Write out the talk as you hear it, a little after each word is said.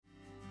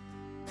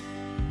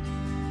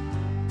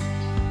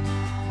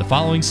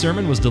following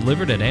sermon was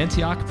delivered at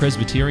Antioch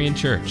Presbyterian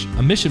Church,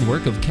 a mission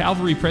work of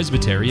Calvary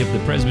Presbytery of the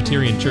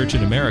Presbyterian Church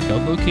in America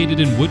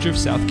located in Woodruff,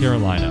 South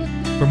Carolina.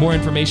 For more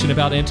information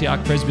about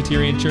Antioch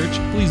Presbyterian Church,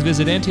 please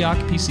visit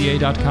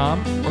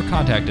antiochpca.com or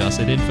contact us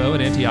at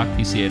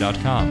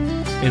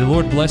info@antiochpca.com. May the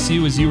Lord bless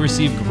you as you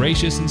receive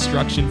gracious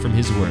instruction from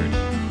His Word.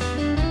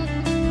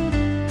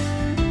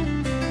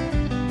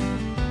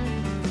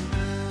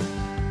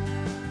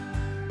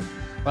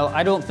 Well,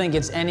 I don't think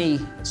it's any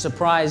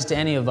surprise to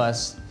any of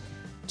us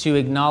to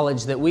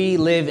acknowledge that we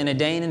live in a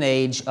day and an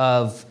age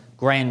of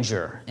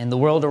grandeur, and the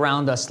world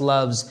around us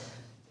loves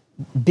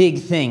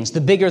big things.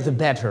 The bigger, the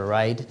better,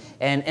 right?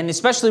 And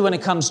especially when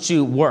it comes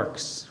to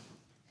works,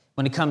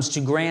 when it comes to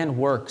grand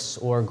works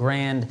or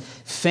grand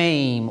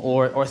fame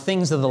or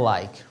things of the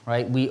like,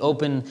 right? We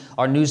open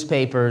our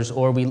newspapers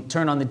or we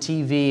turn on the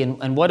TV,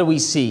 and what do we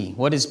see?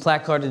 What is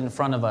placarded in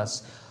front of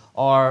us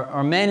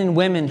are men and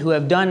women who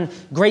have done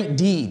great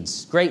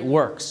deeds, great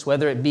works,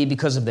 whether it be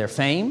because of their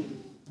fame,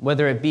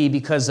 whether it be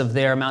because of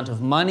their amount of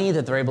money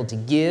that they're able to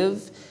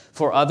give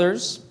for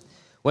others,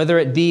 whether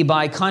it be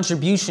by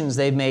contributions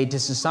they've made to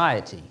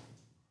society.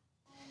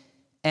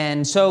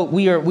 And so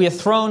we are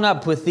thrown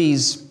up with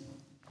these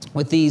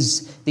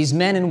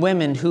men and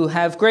women who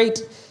have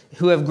great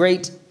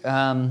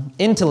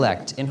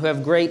intellect and who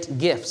have great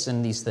gifts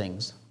in these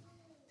things.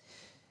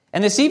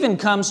 And this even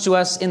comes to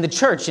us in the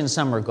church in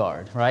some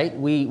regard, right?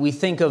 We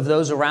think of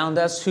those around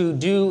us who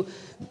do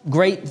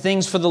great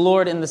things for the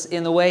Lord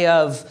in the way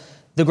of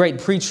the great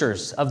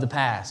preachers of the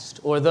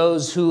past, or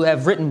those who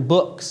have written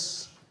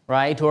books,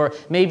 right? Or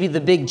maybe the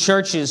big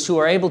churches who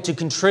are able to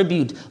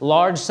contribute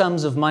large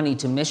sums of money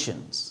to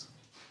missions,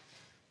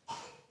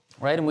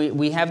 right? And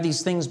we have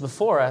these things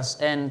before us,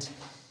 and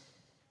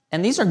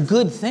these are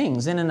good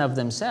things in and of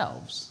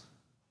themselves.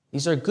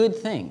 These are good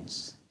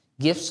things.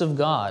 Gifts of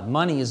God.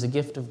 Money is a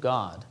gift of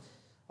God.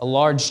 A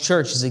large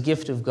church is a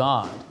gift of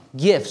God.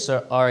 Gifts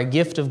are a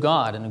gift of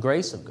God and a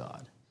grace of God.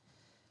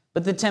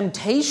 But the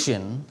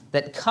temptation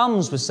that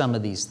comes with some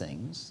of these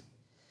things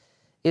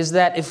is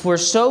that if we're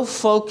so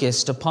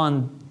focused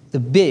upon the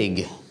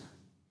big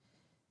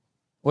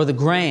or the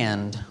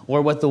grand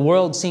or what the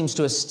world seems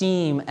to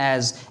esteem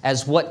as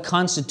what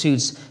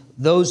constitutes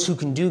those who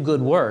can do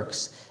good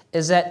works,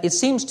 is that it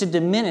seems to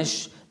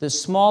diminish the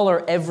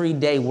smaller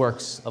everyday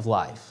works of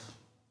life.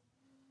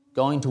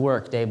 Going to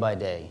work day by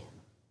day,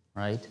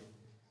 right?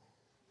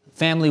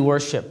 Family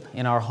worship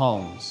in our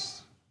homes.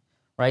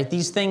 Right?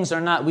 These things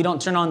are not, we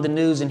don't turn on the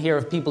news and hear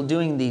of people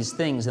doing these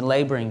things and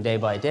laboring day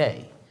by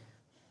day.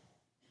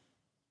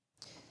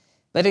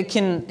 But it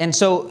can, and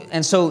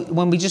so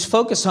when we just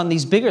focus on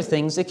these bigger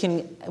things,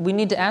 we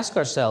need to ask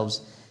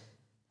ourselves,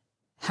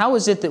 how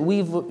is it that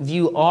we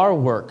view our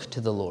work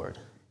to the Lord?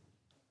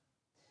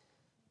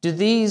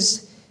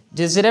 Does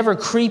it ever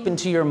creep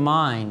into your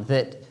mind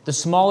that the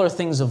smaller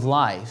things of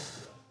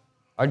life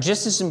are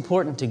just as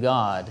important to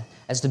God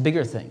as the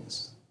bigger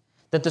things?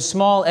 That the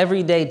small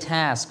everyday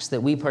tasks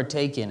that we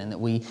partake in and that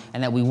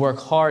we work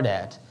hard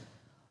at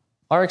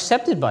are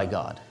accepted by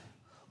God?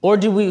 Or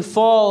do we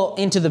fall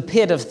into the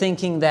pit of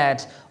thinking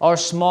that our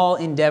small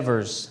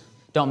endeavors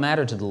don't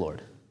matter to the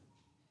Lord,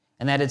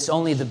 and that it's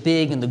only the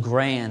big and the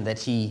grand that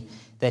He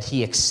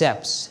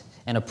accepts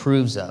and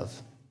approves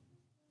of?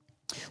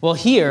 Well,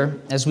 here,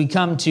 as we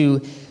come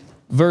to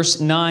verse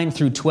 9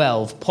 through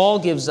 12, Paul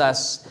gives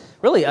us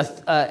really,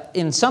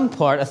 in some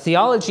part, a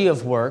theology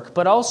of work,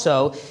 but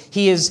also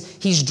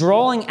he's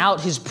drawing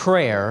out his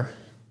prayer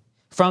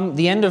from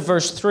the end of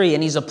verse 3,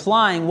 and he's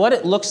applying what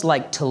it looks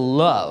like to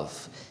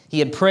love. He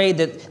had prayed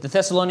that the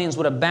Thessalonians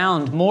would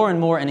abound more and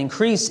more and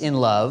increase in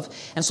love,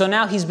 and so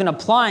now he's been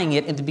applying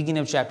it at the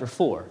beginning of chapter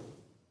 4.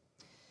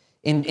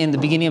 In the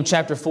beginning of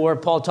chapter 4,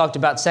 Paul talked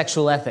about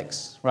sexual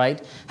ethics,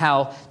 right?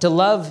 How to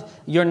love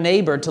your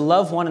neighbor, to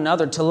love one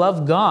another, to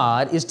love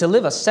God is to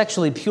live a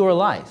sexually pure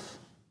life.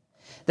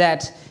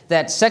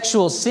 That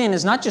sexual sin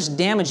is not just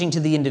damaging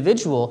to the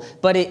individual,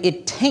 but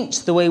it taints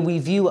the way we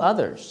view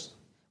others.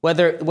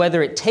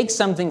 Whether it takes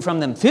something from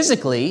them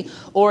physically,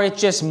 or it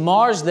just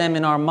mars them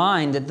in our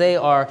mind that they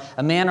are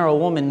a man or a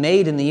woman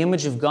made in the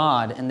image of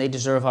God and they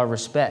deserve our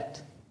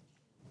respect.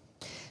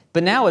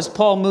 But now as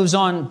Paul moves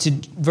on to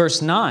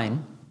verse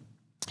 9,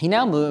 he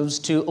now moves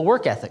to a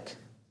work ethic.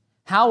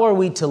 How are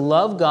we to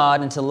love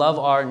God and to love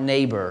our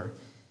neighbor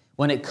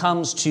when it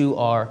comes to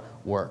our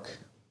work?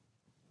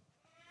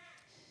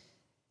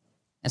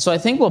 And so I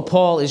think what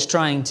Paul is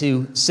trying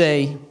to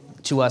say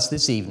to us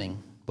this evening,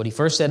 what he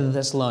first said to the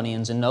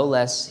Thessalonians, and no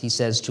less he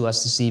says to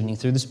us this evening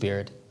through the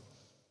Spirit,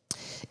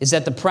 is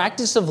that the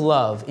practice of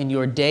love in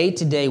your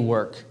day-to-day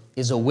work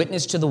is a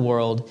witness to the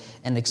world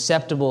and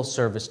acceptable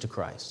service to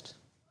Christ.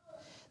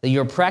 That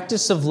your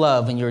practice of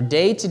love in your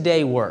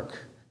day-to-day work,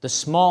 the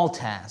small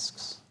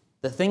tasks,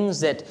 the things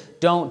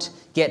that don't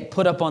get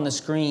put up on the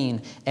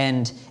screen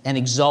and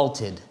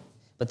exalted,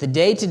 but the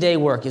day-to-day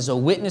work is a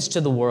witness to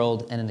the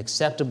world and an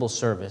acceptable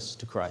service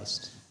to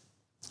Christ.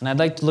 And I'd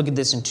like to look at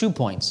this in 2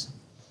 points.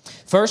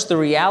 First, the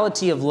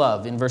reality of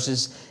love in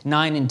verses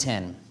 9 and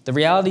 10. The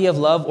reality of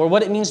love, or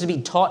what it means to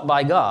be taught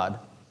by God.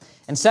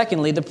 And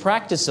secondly, the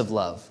practice of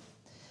love,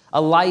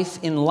 a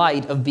life in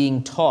light of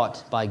being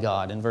taught by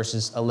God in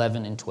verses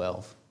 11 and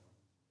 12.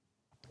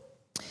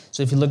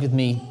 So if you look with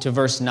me to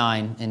verse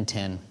 9 and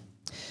 10,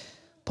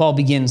 Paul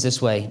begins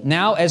this way.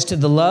 Now, as to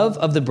the love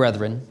of the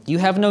brethren, you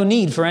have no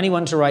need for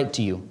anyone to write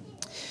to you,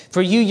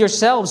 for you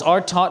yourselves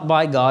are taught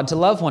by God to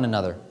love one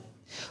another.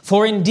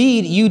 For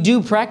indeed you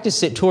do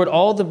practice it toward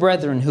all the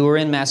brethren who are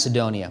in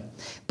Macedonia.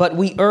 But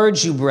we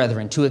urge you,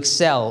 brethren, to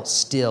excel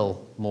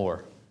still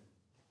more.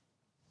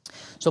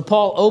 So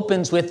Paul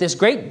opens with this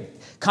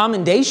great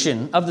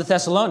commendation of the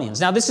Thessalonians.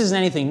 Now, this isn't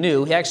anything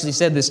new. He actually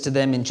said this to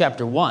them in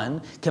chapter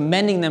 1,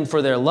 commending them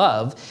for their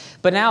love.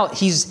 But now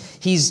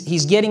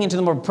he's getting into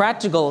the more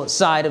practical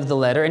side of the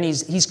letter, and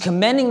he's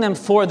commending them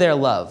for their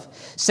love,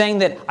 saying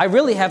that I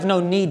really have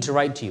no need to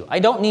write to you. I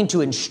don't need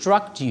to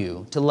instruct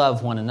you to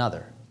love one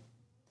another.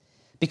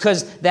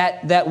 Because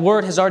that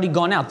word has already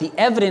gone out. The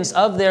evidence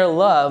of their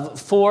love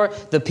for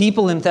the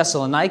people in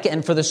Thessalonica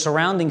and for the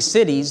surrounding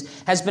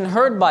cities has been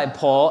heard by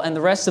Paul and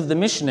the rest of the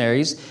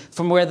missionaries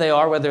from where they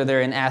are, whether they're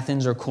in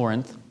Athens or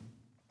Corinth.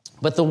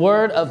 But the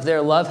word of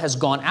their love has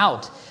gone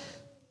out.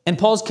 And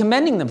Paul's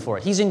commending them for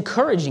it. He's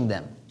encouraging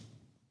them.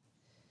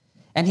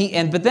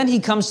 But then he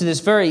comes to this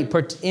very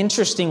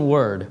interesting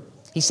word.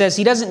 He says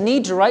he doesn't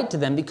need to write to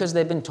them because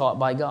they've been taught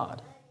by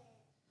God.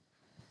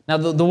 Now,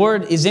 the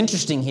word is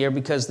interesting here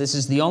because this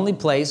is the only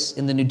place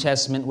in the New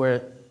Testament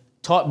where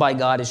taught by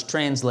God is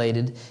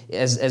translated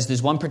as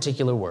this one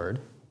particular word.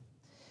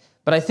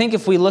 But I think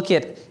if we look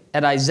at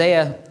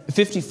Isaiah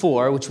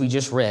 54, which we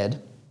just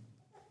read,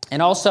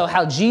 and also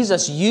how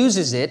Jesus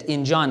uses it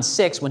in John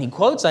 6 when he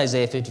quotes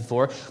Isaiah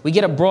 54, we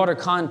get a broader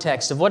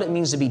context of what it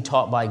means to be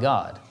taught by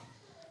God.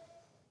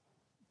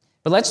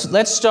 But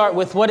let's start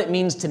with what it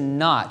means to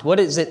not. What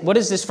does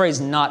this phrase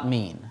not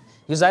mean?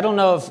 Because I don't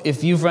know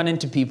if you've run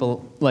into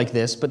people like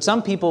this, but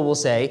some people will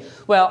say,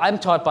 well, I'm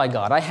taught by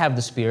God. I have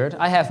the Spirit.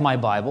 I have my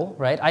Bible,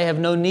 right? I have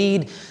no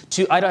need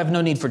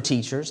for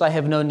teachers. I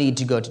have no need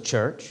to go to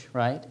church,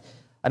 right?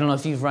 I don't know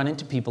if you've run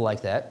into people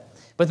like that.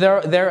 But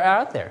they're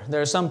out there.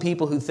 There are some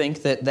people who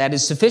think that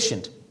is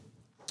sufficient.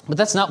 But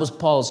that's not what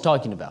Paul is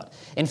talking about.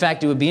 In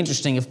fact, it would be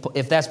interesting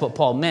if that's what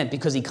Paul meant,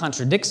 because he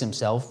contradicts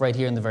himself right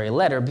here in the very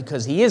letter,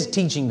 because he is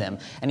teaching them,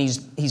 and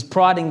he's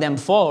prodding them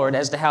forward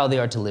as to how they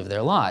are to live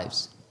their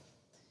lives.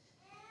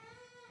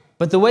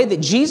 But the way that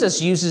Jesus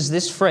uses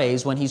this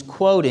phrase when he's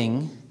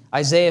quoting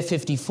Isaiah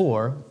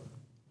 54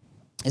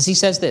 is he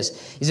says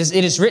this. He says,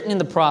 "It is written in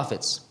the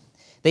prophets,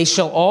 they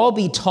shall all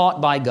be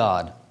taught by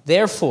God.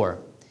 Therefore,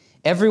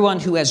 everyone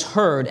who has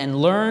heard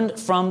and learned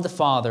from the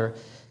Father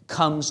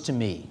comes to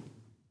me."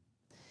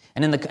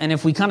 And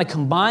if we kind of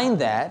combine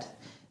that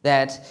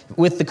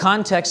with the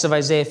context of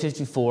Isaiah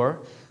 54,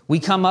 we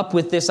come up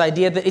with this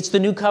idea that it's the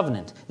new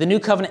covenant. The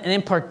new covenant, and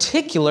in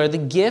particular, the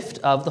gift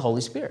of the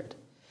Holy Spirit.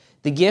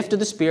 The gift of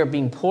the Spirit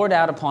being poured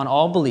out upon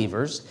all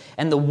believers,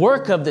 and the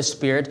work of the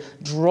Spirit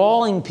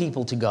drawing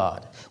people to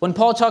God. When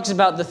Paul talks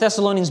about the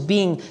Thessalonians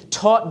being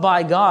taught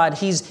by God,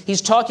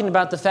 he's talking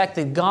about the fact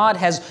that God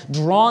has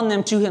drawn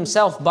them to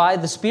himself by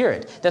the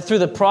Spirit. That through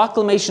the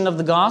proclamation of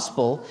the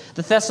gospel,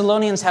 the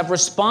Thessalonians have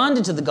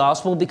responded to the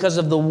gospel because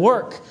of the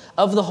work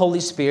of the Holy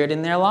Spirit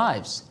in their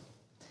lives.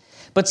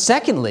 But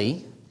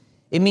secondly,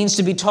 it means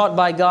to be taught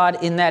by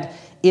God in that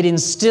it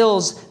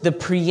instills the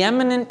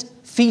preeminent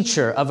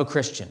feature of a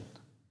Christian,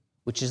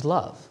 which is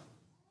love.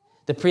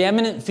 The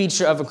preeminent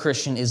feature of a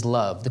Christian is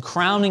love, the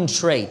crowning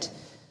trait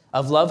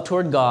of love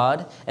toward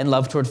God and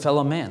love toward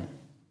fellow man.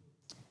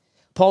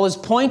 Paul is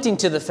pointing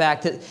to the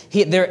fact that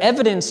they're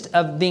evidenced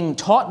of being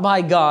taught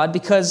by God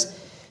because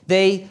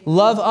they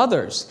love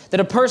others, that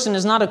a person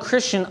is not a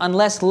Christian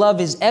unless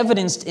love is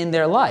evidenced in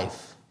their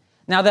life.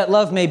 Now, that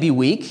love may be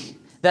weak,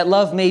 that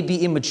love may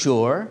be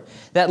immature,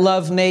 that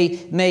love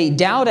may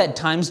doubt at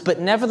times, but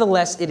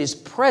nevertheless it is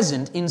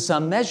present in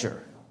some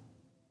measure.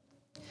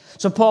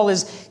 So Paul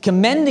is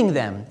commending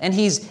them, and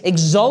he's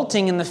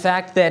exulting in the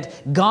fact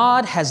that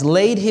God has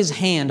laid his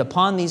hand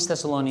upon these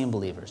Thessalonian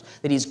believers,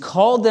 that he's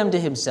called them to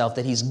himself,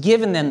 that he's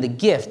given them the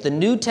gift, the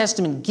New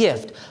Testament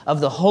gift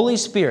of the Holy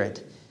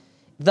Spirit,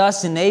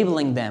 thus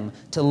enabling them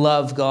to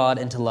love God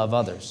and to love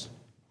others.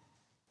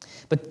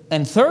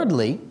 And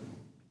thirdly,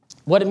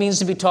 what it means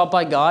to be taught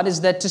by God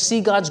is that to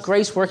see God's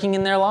grace working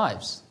in their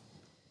lives,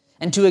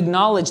 and to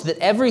acknowledge that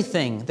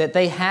everything that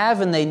they have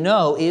and they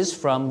know is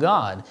from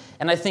God.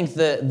 And I think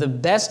the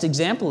best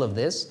example of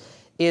this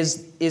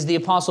is the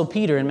Apostle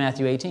Peter in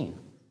Matthew 18.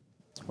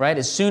 Right?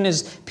 As soon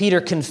as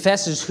Peter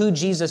confesses who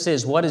Jesus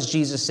is, what does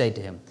Jesus say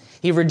to him?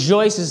 He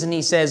rejoices and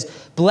he says,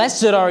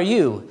 "Blessed are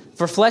you,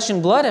 for flesh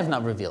and blood have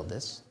not revealed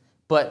this,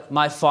 but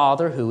my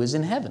Father who is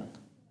in heaven."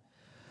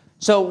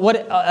 So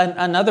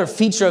another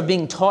feature of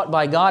being taught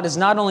by God is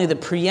not only the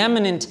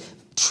preeminent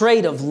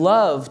trait of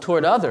love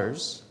toward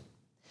others,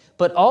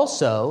 but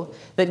also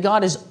that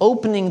God is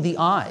opening the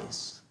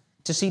eyes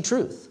to see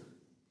truth.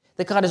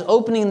 That God is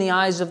opening the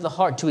eyes of the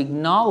heart to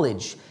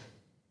acknowledge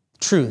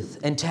truth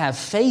and to have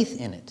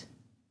faith in it.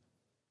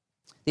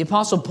 The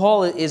Apostle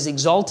Paul is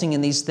exulting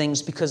in these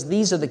things because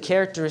these are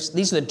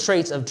the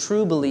traits of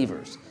true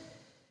believers.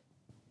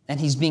 And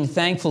he's being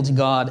thankful to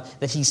God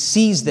that he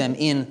sees them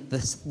in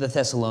the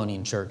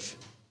Thessalonian church.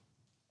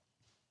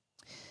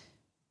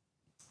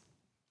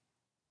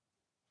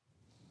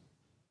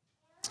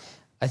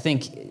 I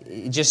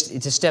think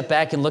just to step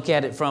back and look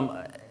at it from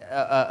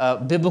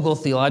a biblical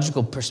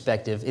theological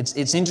perspective,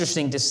 it's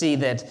interesting to see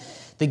that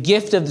the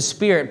gift of the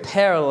Spirit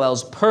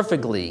parallels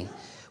perfectly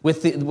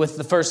with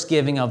the first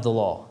giving of the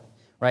law.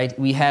 Right?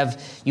 You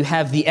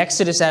have the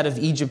exodus out of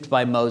Egypt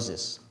by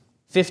Moses.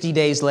 50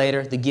 days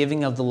later, the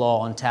giving of the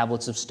law on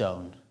tablets of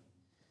stone.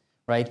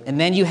 Right? And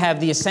then you have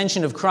the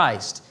ascension of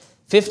Christ.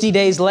 50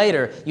 days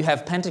later, you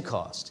have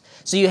Pentecost.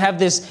 So you have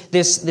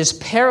this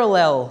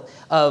parallel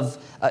of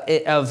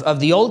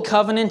the old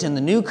covenant and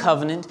the new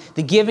covenant,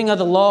 the giving of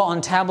the law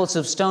on tablets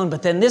of stone,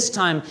 but then this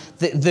time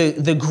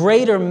the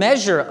greater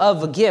measure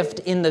of a gift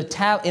in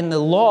the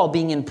law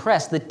being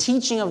impressed, the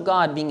teaching of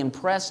God being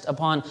impressed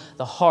upon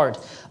the heart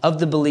of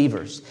the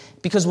believers.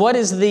 Because what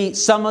is the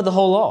sum of the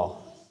whole law?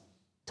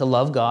 To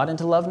love God and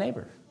to love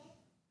neighbor.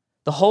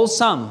 The whole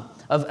sum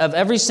of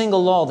every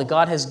single law that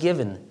God has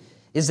given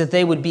is that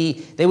they would be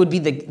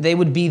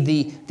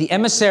the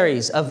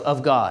emissaries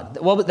of God.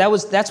 Well,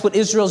 that's what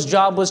Israel's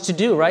job was to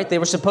do, right? They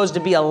were supposed to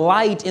be a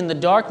light in the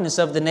darkness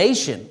of the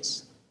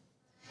nations.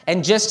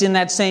 And just in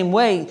that same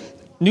way,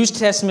 New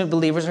Testament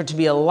believers are to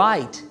be a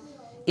light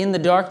in the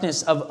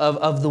darkness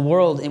of the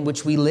world in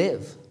which we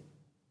live.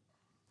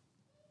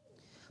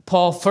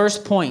 Paul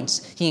first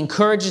points, he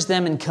encourages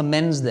them and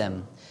commends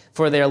them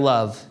for their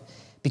love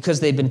because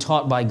they've been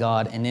taught by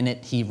God, and in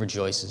it he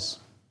rejoices.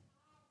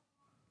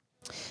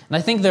 And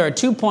I think there are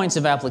 2 points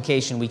of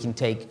application we can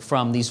take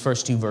from these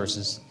first 2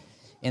 verses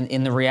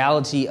in the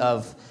reality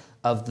of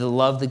the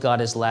love that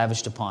God has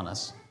lavished upon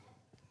us.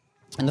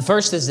 And the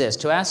first is this,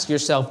 to ask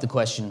yourself the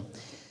question,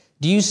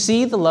 do you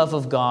see the love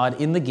of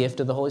God in the gift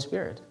of the Holy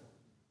Spirit?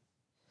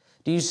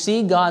 Do you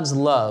see God's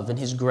love and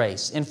his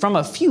grace? And from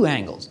a few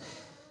angles.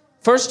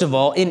 First of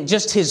all, in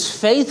just his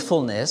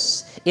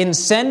faithfulness in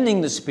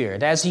sending the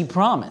Spirit as he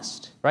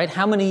promised, right?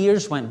 How many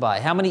years went by?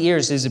 How many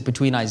years is it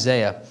between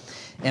Isaiah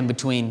and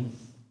between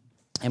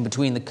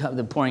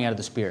the pouring out of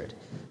the Spirit?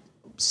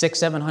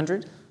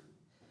 600-700?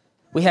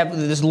 We have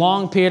this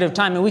long period of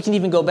time, and we can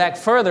even go back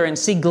further and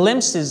see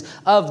glimpses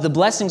of the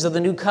blessings of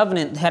the new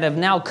covenant that have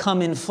now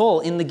come in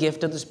full in the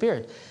gift of the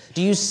Spirit.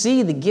 Do you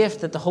see the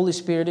gift that the Holy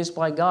Spirit is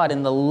by God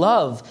and the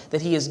love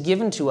that he has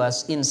given to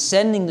us in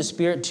sending the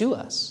Spirit to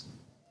us?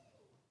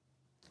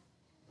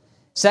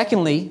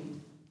 Secondly,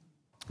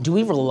 do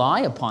we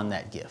rely upon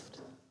that gift?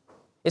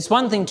 It's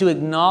one thing to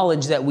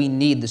acknowledge that we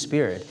need the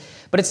Spirit,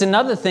 but it's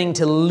another thing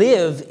to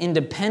live in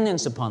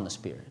dependence upon the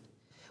Spirit.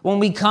 When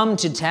we come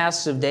to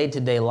tasks of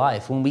day-to-day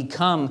life,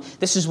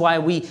 this is why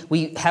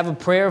we have a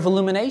prayer of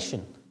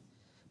illumination.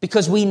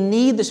 Because we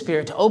need the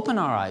Spirit to open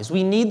our eyes.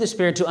 We need the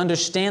Spirit to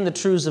understand the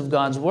truths of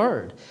God's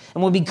Word.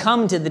 And when we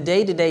come to the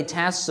day-to-day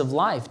tasks of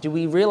life, do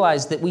we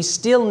realize that we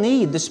still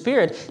need the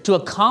Spirit to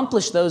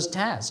accomplish those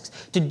tasks,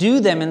 to do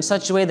them in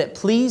such a way that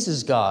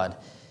pleases God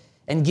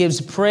and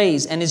gives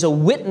praise and is a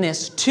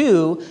witness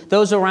to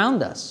those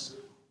around us?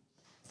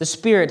 The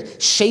Spirit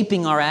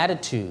shaping our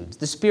attitudes,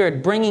 the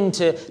Spirit bringing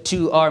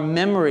to our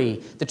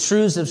memory the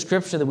truths of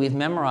Scripture that we've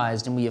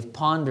memorized and we have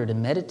pondered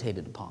and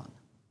meditated upon.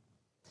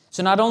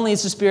 So not only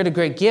is the Spirit a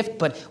great gift,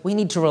 but we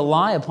need to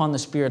rely upon the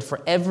Spirit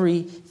for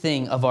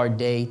everything of our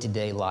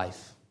day-to-day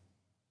life.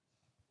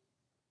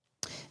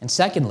 And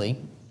secondly,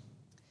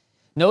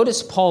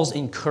 notice Paul's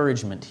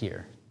encouragement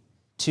here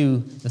to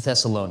the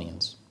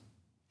Thessalonians.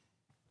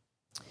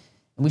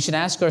 And we should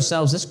ask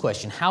ourselves this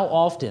question: how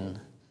often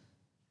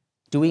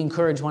do we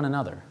encourage one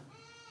another?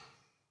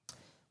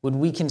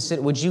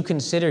 Would you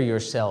consider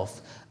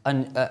yourself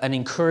an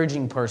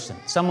encouraging person,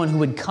 someone who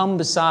would come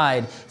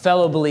beside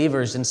fellow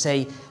believers and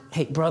say,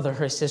 "Hey, brother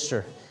or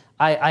sister,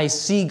 I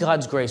see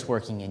God's grace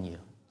working in you,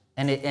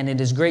 and it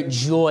is great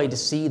joy to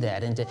see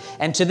that,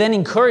 and to then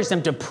encourage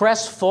them to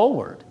press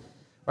forward."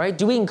 Right?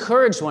 Do we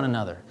encourage one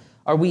another?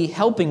 Are we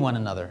helping one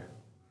another?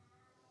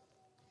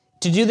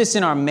 To do this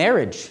in our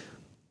marriage,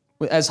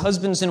 as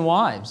husbands and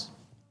wives,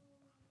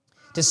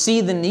 to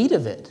see the need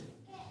of it.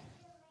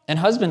 And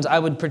husbands, I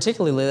would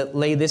particularly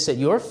lay this at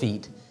your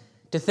feet,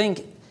 to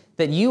think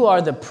that you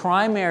are the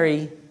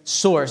primary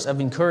source of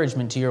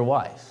encouragement to your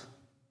wife.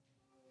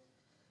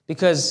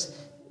 Because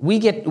we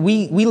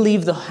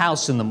leave the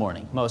house in the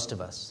morning, most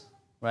of us,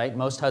 right?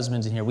 Most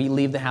husbands in here, we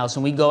leave the house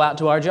and we go out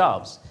to our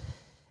jobs.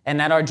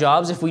 And at our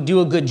jobs, if we do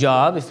a good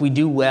job, if we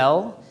do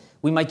well,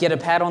 we might get a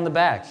pat on the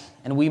back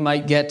and we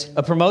might get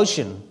a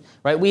promotion.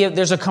 Right?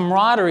 There's a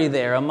camaraderie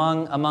there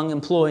among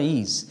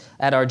employees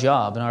at our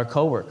job and our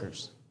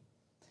coworkers.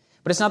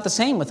 But it's not the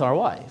same with our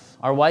wife.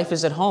 Our wife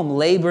is at home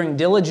laboring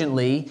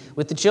diligently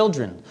with the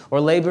children or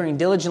laboring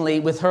diligently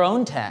with her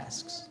own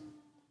tasks.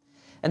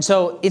 And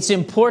so it's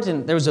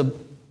important,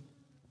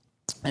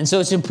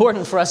 it's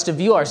important for us to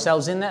view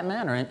ourselves in that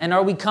manner. And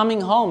are we coming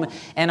home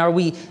and are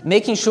we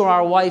making sure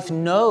our wife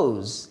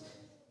knows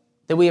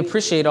that we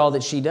appreciate all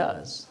that she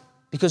does?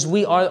 Because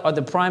we are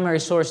the primary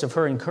source of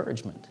her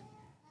encouragement.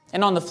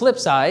 And on the flip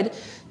side,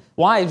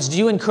 wives, do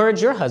you encourage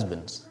your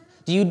husbands?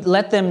 Do you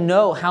let them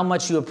know how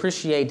much you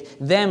appreciate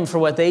them for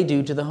what they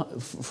do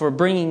for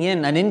bringing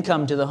in an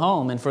income to the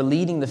home and for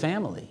leading the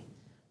family?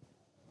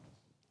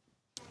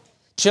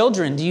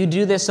 Children, do you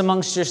do this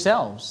amongst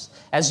yourselves?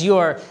 As you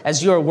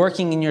are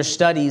working in your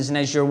studies and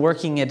as you're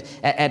working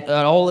at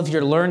all of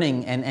your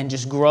learning and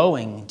just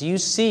growing, do you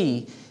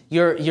see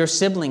your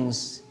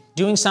siblings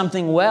doing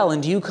something well,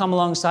 and do you come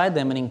alongside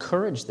them and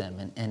encourage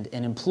them and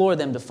implore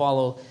them to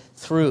follow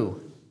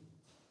through?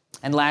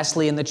 And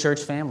lastly, in the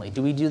church family,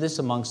 do we do this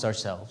amongst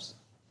ourselves?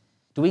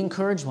 Do we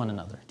encourage one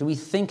another? Do we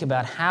think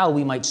about how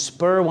we might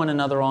spur one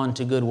another on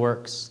to good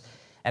works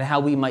and how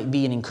we might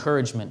be an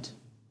encouragement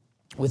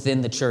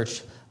within the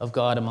church of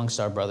God amongst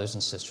our brothers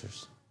and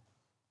sisters?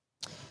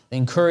 The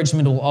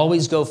encouragement will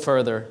always go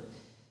further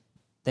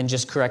than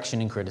just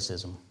correction and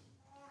criticism.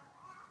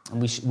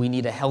 And we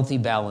need a healthy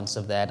balance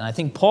of that. And I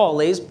think Paul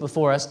lays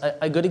before us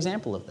a good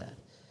example of that.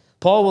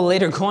 Paul will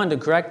later go on to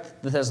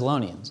correct the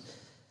Thessalonians,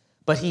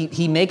 but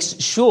he makes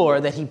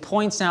sure that he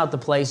points out the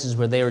places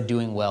where they are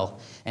doing well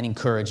and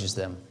encourages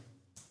them.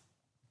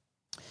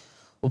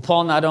 Well,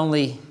 Paul not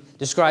only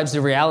describes the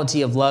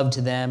reality of love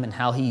to them and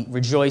how he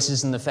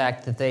rejoices in the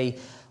fact that they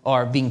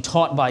are being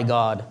taught by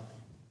God,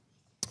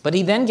 but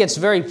he then gets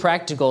very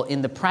practical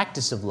in the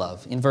practice of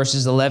love in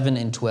verses 11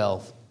 and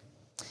 12.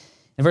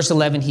 In verse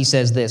 11, he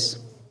says this: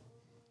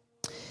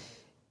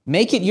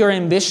 "Make it your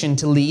ambition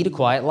to lead a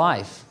quiet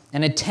life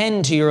and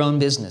attend to your own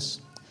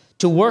business,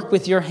 to work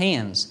with your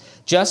hands,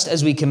 just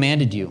as we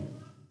commanded you,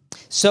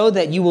 so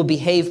that you will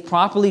behave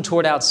properly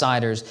toward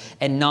outsiders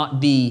and not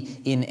be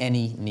in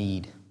any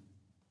need."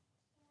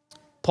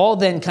 Paul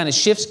then kind of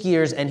shifts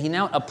gears and he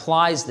now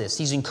applies this.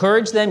 He's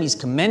encouraged them, he's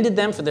commended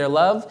them for their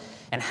love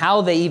and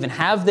how they even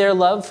have their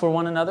love for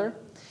one another.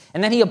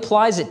 And then he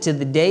applies it to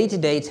the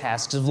day-to-day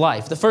tasks of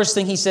life. The first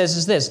thing he says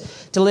is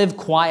this: to live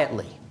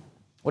quietly.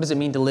 What does it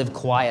mean to live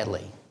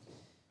quietly?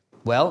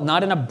 Well,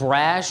 not in a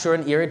brash or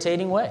an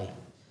irritating way.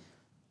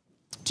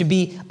 To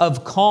be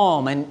of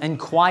calm and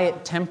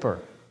quiet temper,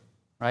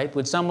 right?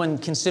 Would someone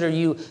consider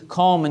you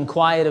calm and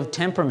quiet of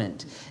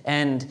temperament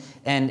and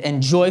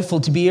joyful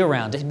to be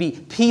around, to be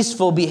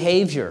peaceful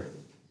behavior?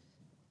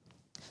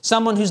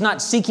 Someone who's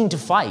not seeking to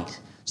fight.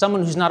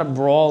 Someone who's not a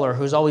brawler,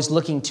 who's always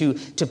looking to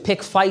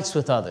pick fights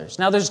with others.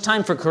 Now, there's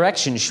time for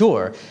correction,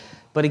 sure,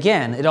 but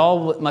again, it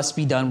all must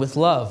be done with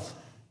love.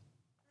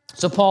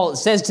 So Paul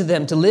says to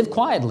them to live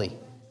quietly.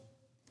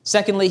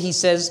 Secondly, he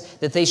says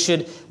that they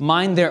should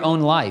mind their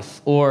own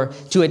life or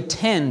to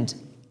attend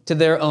to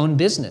their own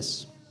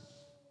business.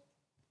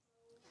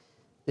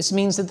 This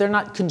means that they're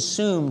not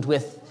consumed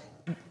with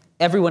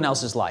everyone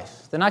else's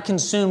life. They're not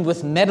consumed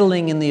with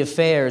meddling in the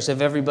affairs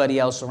of everybody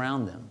else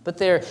around them. But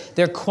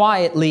they're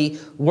quietly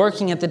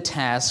working at the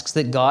tasks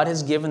that God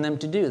has given them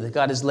to do, that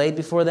God has laid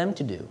before them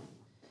to do.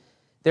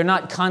 They're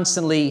not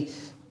constantly,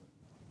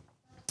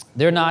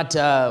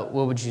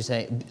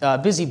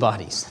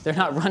 busybodies. They're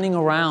not running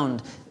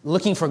around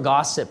looking for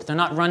gossip. They're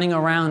not running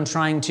around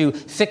trying to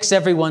fix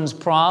everyone's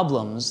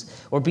problems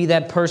or be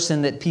that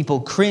person that people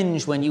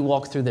cringe when you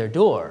walk through their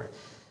door.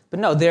 But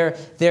no,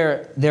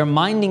 they're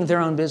minding their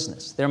own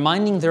business. They're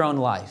minding their own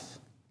life.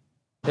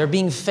 They're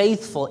being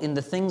faithful in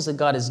the things that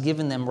God has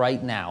given them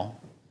right now.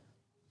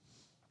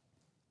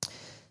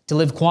 To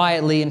live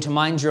quietly and to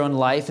mind your own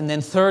life. And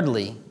then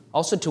thirdly,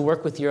 also to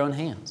work with your own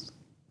hands.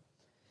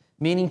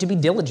 Meaning to be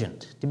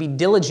diligent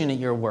at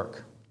your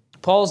work.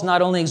 Paul's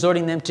not only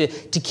exhorting them to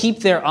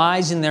keep their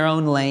eyes in their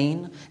own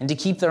lane and to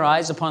keep their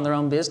eyes upon their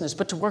own business,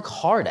 but to work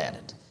hard at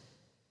it.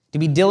 To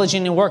be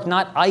diligent in work,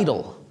 not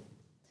idle.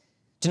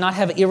 To not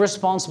have an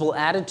irresponsible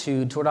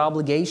attitude toward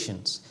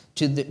obligations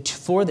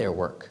for their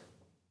work.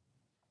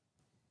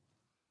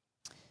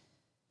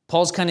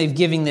 Paul's kind of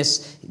giving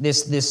this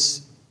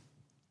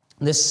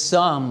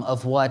sum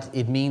of what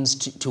it means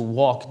to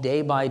walk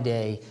day by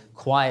day,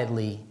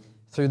 quietly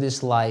through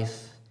this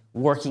life,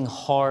 working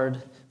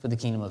hard for the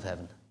kingdom of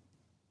heaven.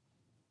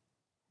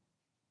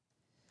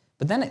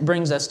 But then it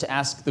brings us to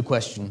ask the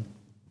question,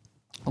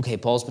 okay,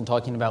 Paul's been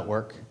talking about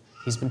work.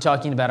 He's been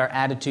talking about our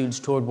attitudes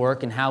toward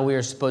work and how we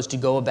are supposed to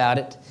go about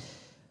it.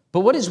 But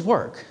what is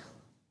work?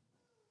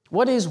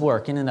 What is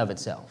work in and of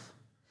itself?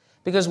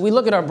 Because we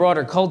look at our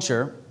broader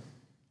culture,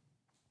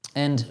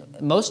 and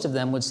most of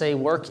them would say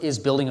work is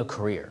building a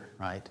career,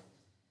 right?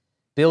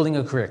 Building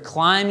a career,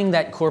 climbing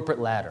that corporate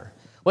ladder.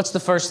 What's the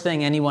first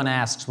thing anyone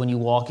asks when you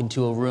walk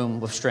into a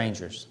room of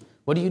strangers?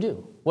 What do you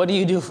do? What do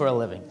you do for a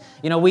living?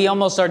 You know, we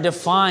almost are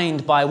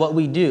defined by what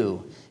we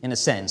do, in a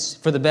sense,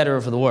 for the better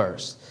or for the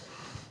worse.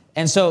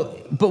 And so,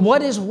 but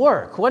what is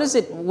work? What does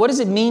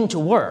it mean to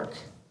work?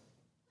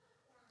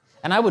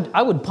 And I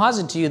would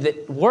posit to you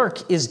that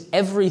work is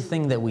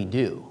everything that we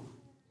do.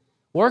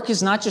 Work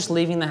is not just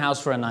leaving the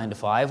house for a 9 to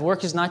 5.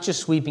 Work is not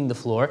just sweeping the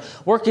floor.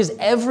 Work is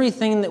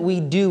everything that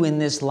we do in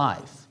this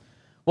life.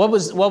 What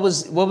was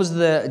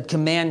the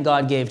command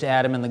God gave to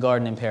Adam in the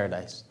garden in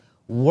paradise?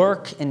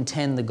 Work and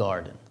tend the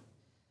garden.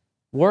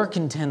 Work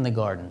and tend the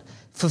garden.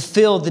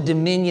 Fulfill the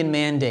dominion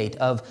mandate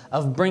of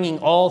bringing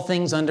all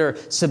things under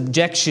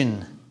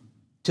subjection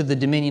to the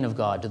dominion of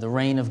God, to the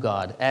reign of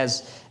God,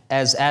 as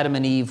Adam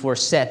and Eve were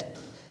set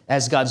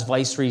as God's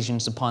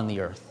vice-regents upon the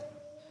earth,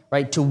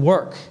 right? To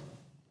work,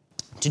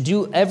 to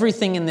do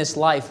everything in this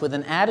life with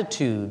an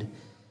attitude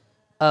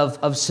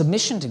of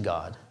submission to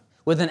God,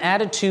 with an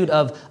attitude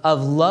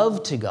of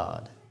love to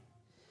God,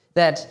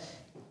 that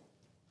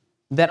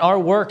our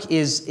work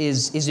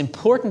is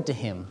important to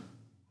Him,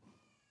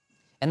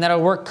 and that our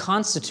work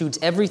constitutes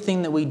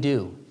everything that we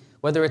do,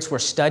 whether it's we're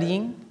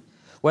studying,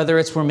 whether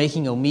it's we're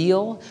making a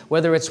meal,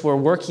 whether it's we're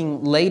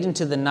working late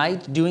into the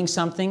night doing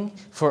something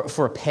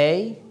for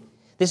pay.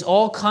 This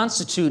all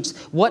constitutes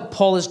what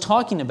Paul is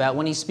talking about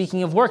when he's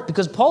speaking of work,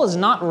 because Paul is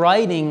not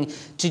writing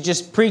to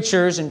just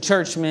preachers and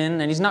churchmen,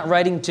 and he's not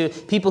writing to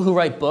people who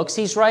write books.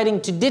 He's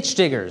writing to ditch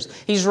diggers.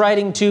 He's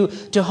writing to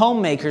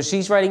homemakers.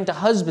 He's writing to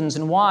husbands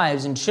and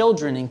wives and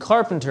children and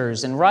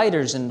carpenters and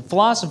writers and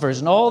philosophers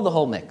and all the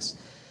whole mix.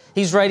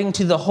 He's writing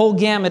to the whole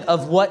gamut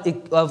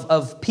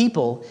of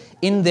people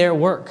in their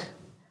work.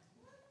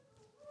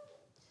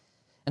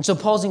 And so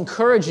Paul's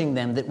encouraging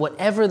them that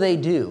whatever they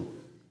do,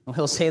 and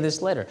he'll say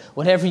this later,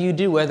 whatever you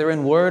do, whether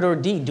in word or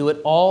deed, do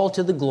it all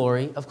to the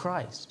glory of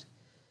Christ.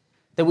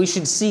 That we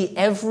should see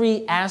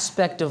every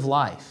aspect of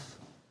life,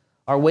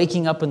 our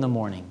waking up in the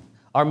morning,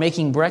 our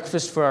making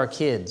breakfast for our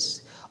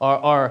kids,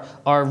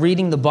 our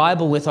reading the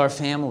Bible with our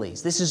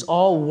families. This is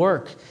all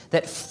work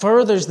that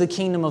furthers the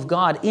kingdom of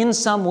God in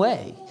some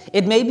way.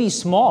 It may be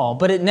small,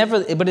 but it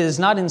is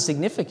not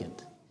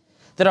insignificant.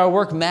 That our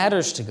work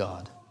matters to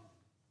God.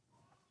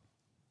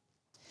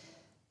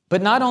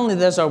 But not only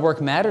does our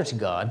work matter to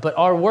God, but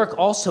our work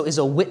also is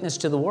a witness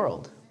to the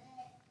world.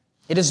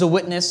 It is a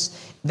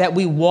witness that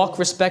we walk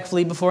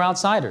respectfully before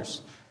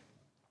outsiders.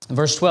 In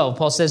verse 12,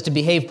 Paul says to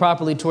behave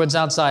properly towards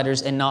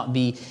outsiders and not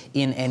be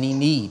in any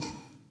need.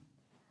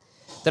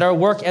 That our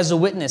work as a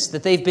witness,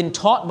 that they've been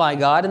taught by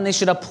God and they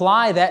should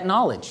apply that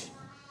knowledge.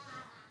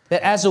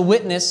 That as a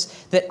witness,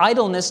 that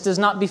idleness does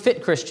not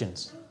befit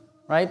Christians.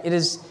 Right?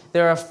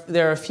 There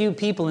are a few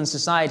people in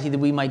society that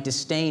we might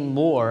disdain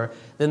more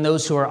than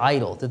those who are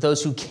idle, that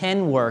those who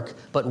can work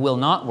but will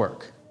not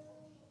work.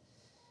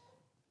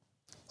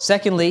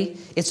 Secondly,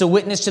 it's a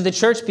witness to the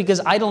church because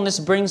idleness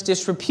brings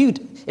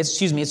disrepute.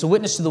 It's a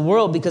witness to the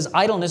world because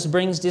idleness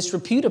brings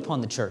disrepute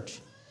upon the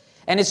church.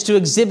 And it's to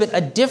exhibit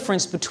a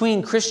difference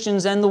between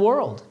Christians and the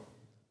world.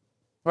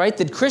 Right?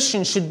 That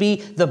Christians should be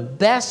the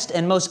best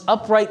and most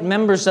upright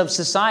members of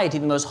society,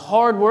 the most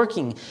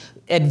hardworking,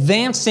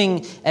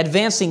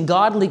 advancing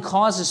godly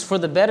causes for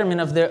the betterment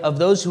of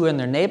those who are in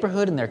their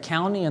neighborhood, in their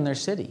county, and their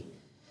city.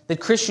 That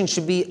Christians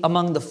should be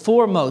among the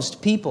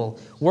foremost people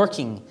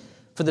working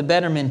for the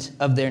betterment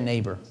of their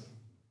neighbor.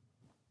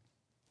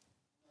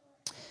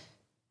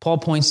 Paul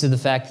points to the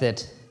fact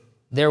that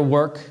their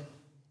work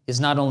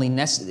is not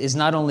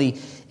only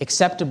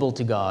acceptable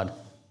to God,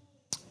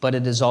 but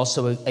it is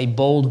also a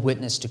bold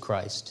witness to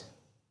Christ.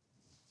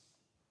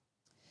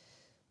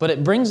 But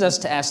it brings us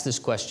to ask this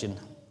question,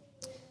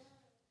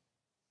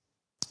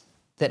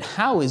 that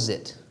how is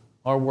it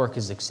our work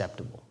is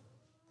acceptable?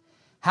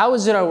 How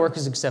is it our work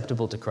is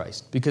acceptable to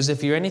Christ? Because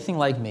if you're anything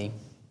like me,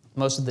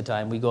 most of the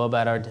time we go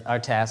about our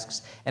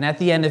tasks, and at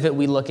the end of it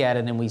we look at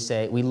it and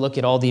we look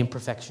at all the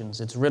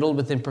imperfections. It's riddled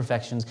with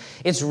imperfections.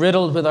 It's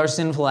riddled with our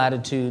sinful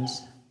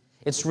attitudes.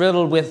 It's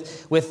riddled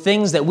with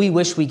things that we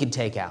wish we could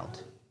take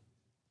out.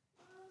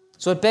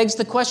 So it begs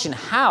the question,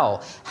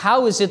 how?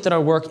 How is it that our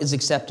work is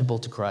acceptable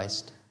to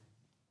Christ?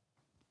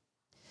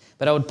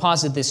 But I would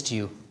posit this to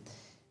you,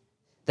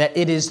 that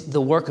it is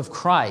the work of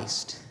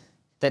Christ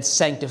that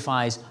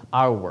sanctifies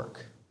our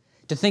work.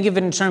 To think of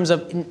it in terms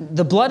of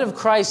the blood of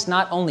Christ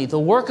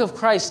the work of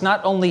Christ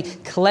not only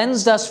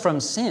cleansed us from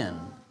sin,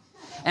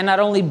 and not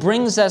only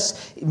brings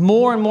us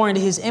more and more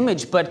into His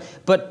image,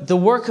 but the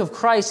work of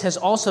Christ has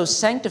also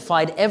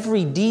sanctified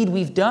every deed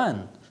we've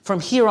done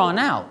from here on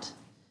out.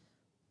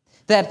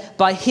 That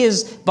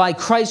by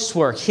Christ's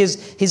work,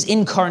 His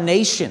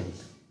incarnation,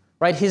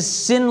 right, His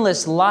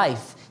sinless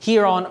life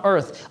here on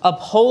earth,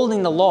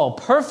 upholding the law,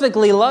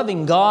 perfectly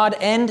loving God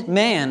and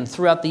man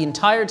throughout the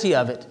entirety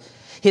of it,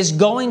 His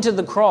going to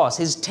the cross,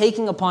 His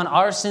taking upon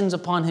our sins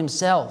upon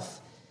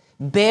Himself,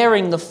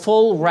 bearing the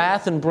full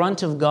wrath and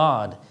brunt of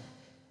God,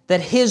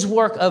 that His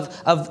work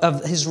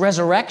of His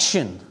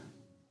resurrection,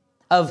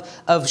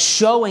 of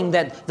showing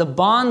that the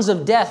bonds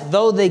of death,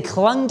 though they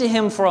clung to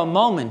Him for a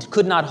moment,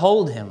 could not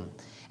hold Him,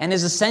 and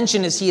His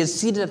ascension as He is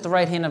seated at the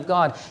right hand of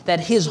God,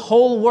 that His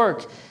whole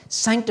work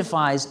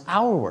sanctifies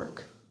our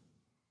work.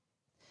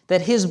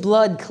 That His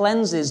blood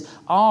cleanses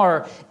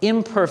our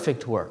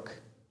imperfect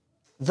work,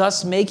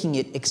 thus making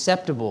it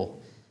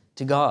acceptable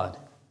to God.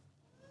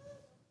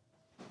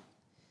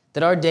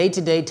 That our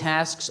day-to-day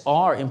tasks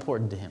are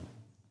important to Him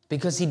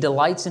because He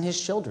delights in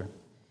His children.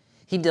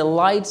 He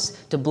delights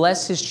to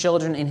bless His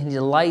children, and He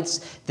delights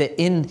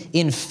that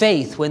in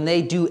faith when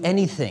they do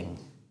anything,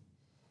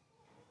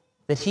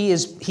 that He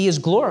is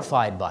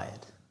glorified by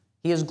it.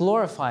 He is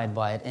glorified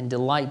by it and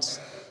delights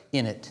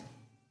in it.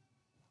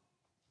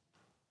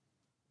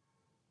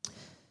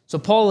 So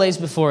Paul lays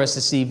before us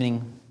this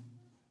evening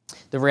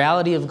the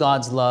reality of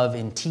God's love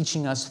in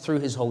teaching us through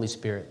His Holy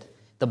Spirit,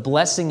 the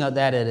blessing of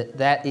that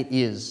it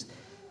is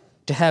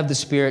to have the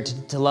Spirit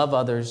to love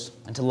others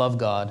and to love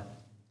God,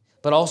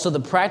 but also the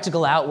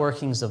practical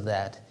outworkings of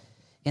that,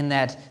 in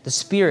that the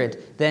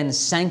Spirit then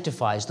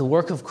sanctifies, the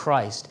work of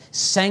Christ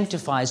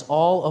sanctifies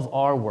all of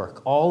our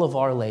work, all of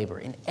our labor,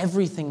 in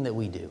everything that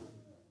we do.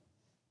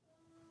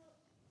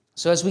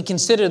 So as we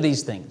consider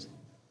these things,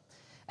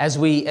 as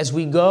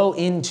we go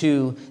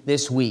into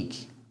this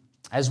week,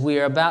 as we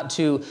are about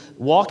to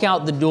walk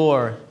out the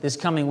door this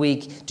coming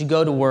week to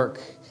go to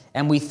work,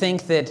 and we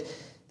think that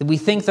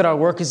our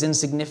work is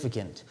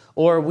insignificant,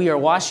 or we are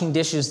washing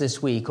dishes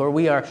this week, or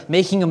we are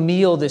making a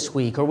meal this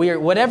week, or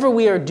whatever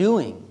we are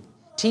doing,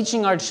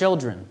 teaching our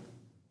children,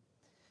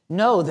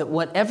 know that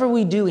whatever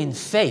we do in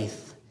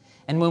faith,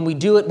 and when we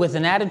do it with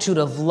an attitude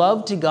of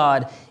love to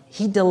God,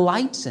 He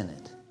delights in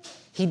it.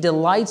 He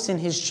delights in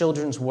His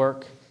children's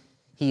work.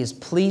 He is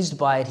pleased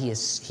by it. He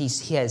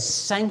has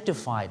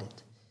sanctified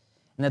it.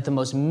 And that the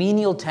most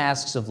menial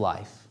tasks of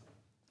life,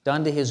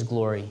 done to His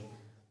glory,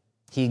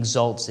 He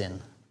exalts in.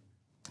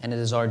 And it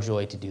is our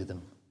joy to do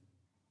them.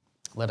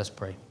 Let us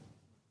pray.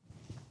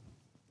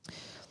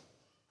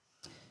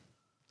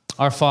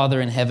 Our Father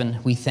in heaven,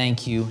 we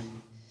thank You.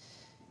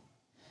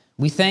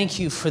 We thank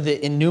You for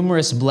the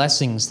innumerous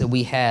blessings that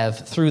we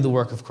have through the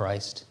work of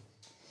Christ.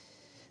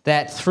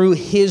 That through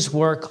His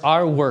work,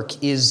 our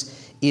work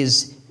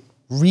is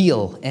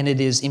real, and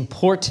it is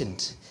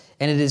important,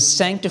 and it is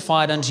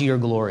sanctified unto Your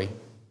glory.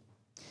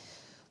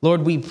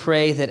 Lord, we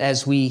pray that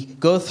as we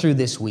go through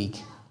this week,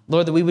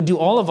 Lord, that we would do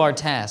all of our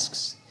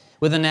tasks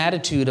with an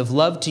attitude of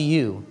love to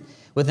You,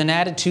 with an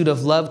attitude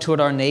of love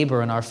toward our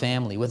neighbor and our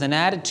family, with an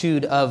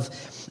attitude of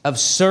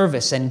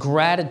service and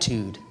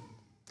gratitude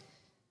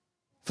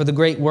for the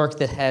great work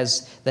that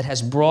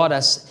has brought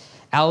us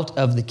out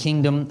of the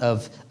kingdom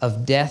of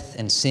death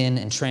and sin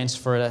and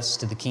transferred us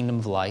to the kingdom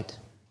of light.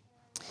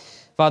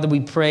 Father, we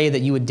pray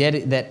that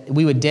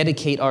we would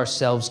dedicate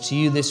ourselves to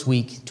You this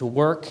week to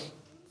work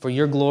for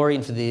Your glory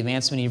and for the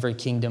advancement of Your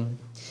kingdom,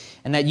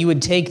 and that You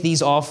would take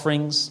these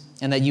offerings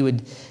and that You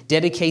would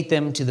dedicate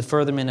them to the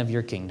furtherment of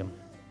Your kingdom.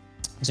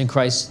 It's in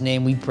Christ's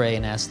name we pray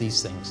and ask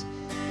these things.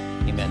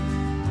 Amen.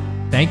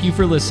 Thank you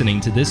for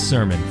listening to this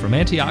sermon from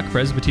Antioch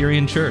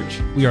Presbyterian Church.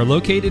 We are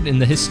located in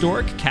the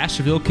historic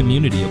Cashville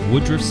community of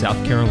Woodruff,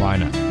 South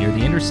Carolina, near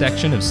the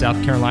intersection of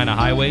South Carolina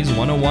Highways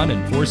 101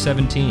 and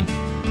 417.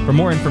 For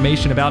more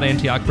information about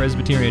Antioch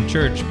Presbyterian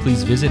Church,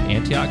 please visit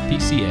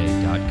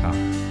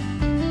antiochpca.com.